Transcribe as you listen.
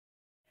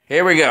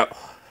Here we go.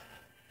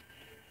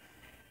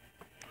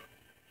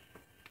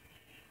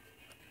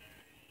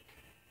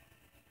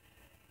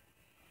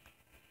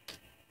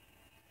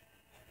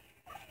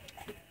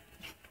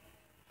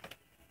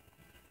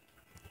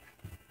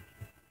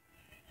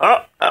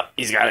 Oh,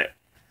 he's got it.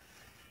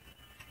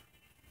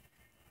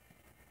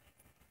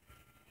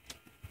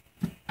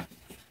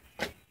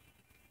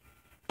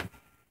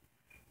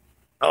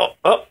 Oh,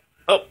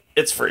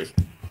 it's free.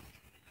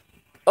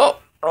 Oh.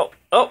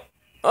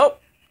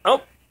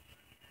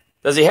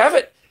 Does he have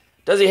it?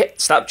 Does he?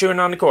 Stop chewing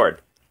on the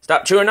cord.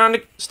 Stop chewing on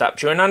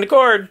the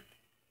cord.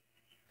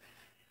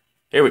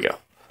 Here we go.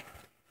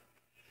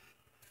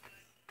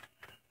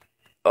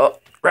 Oh,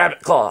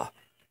 rabbit claw.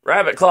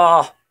 Rabbit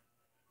claw.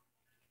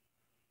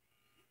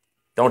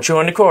 Don't chew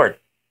on the cord.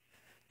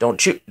 Don't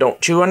chew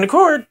on the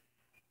cord.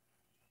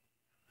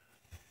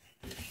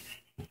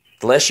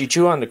 The less you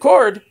chew on the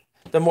cord,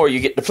 the more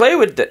you get to play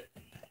with it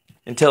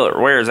until it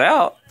wears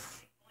out.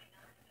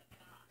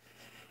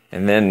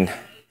 And then,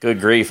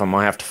 good grief, I'm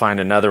going to have to find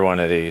another one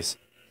of these.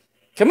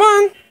 Come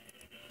on.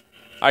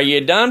 Are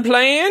you done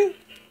playing?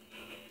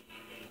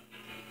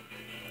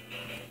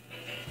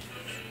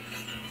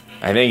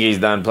 I think he's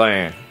done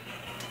playing.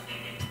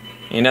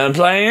 You done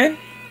playing?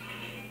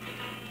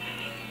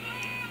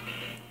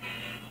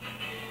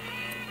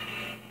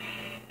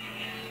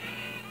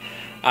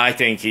 I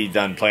think he's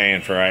done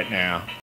playing for right now.